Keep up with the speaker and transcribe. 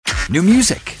new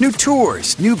music, new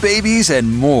tours, new babies,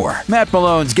 and more. Matt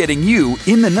Malone's getting you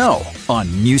in the know on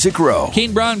Music Row.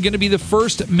 Kane Brown going to be the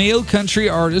first male country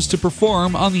artist to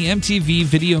perform on the MTV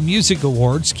Video Music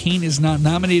Awards. Kane is not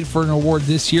nominated for an award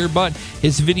this year, but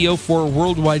his video for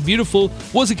Worldwide Beautiful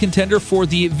was a contender for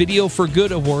the Video for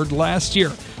Good Award last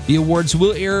year. The awards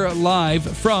will air live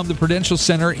from the Prudential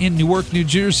Center in Newark, New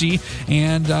Jersey,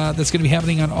 and that's going to be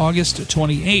happening on August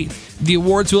 28th. The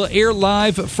awards will air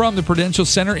live from the Prudential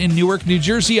Center in Newark, New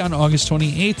Jersey on August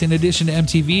 28th. In addition to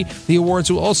MTV, the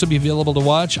awards will also be available to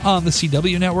watch on the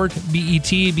CW Network,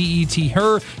 BET, BET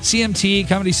Her, CMT,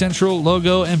 Comedy Central,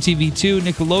 Logo, MTV2,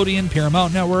 Nickelodeon,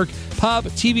 Paramount Network, Pop,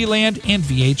 TV Land, and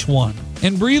VH1.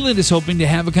 And Breland is hoping to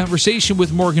have a conversation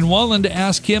with Morgan Wallen to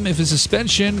ask him if his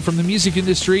suspension from the music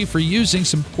industry for using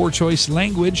some poor choice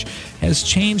language has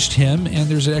changed him. And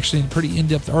there's actually a pretty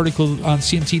in-depth article on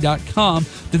CMT.com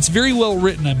that's very well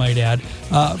written, I might add,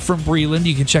 from Breland.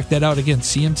 You can check that out again,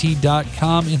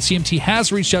 CMT.com. And CMT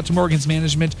has reached out to Morgan's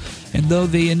management, and though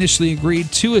they initially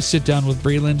agreed to a sit-down with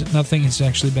Breland, nothing has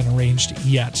actually been arranged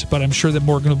yet. But I'm sure that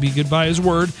Morgan will be good by his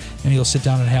word, and he'll sit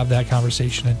down and have that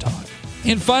conversation and talk.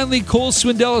 And finally, Cole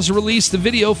Swindell has released the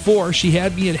video for She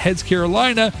Had Me at Heads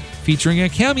Carolina, featuring a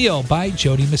cameo by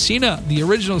Jody Messina, the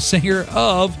original singer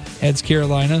of Heads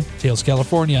Carolina, Tails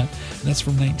California. And that's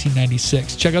from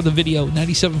 1996. Check out the video at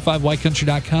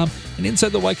 975ycountry.com and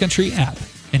inside the Y Country app.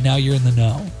 And now you're in the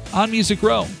know on Music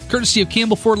Row, courtesy of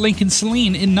Campbell Ford Lincoln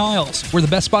Saline in Niles, where the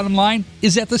best bottom line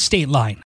is at the state line.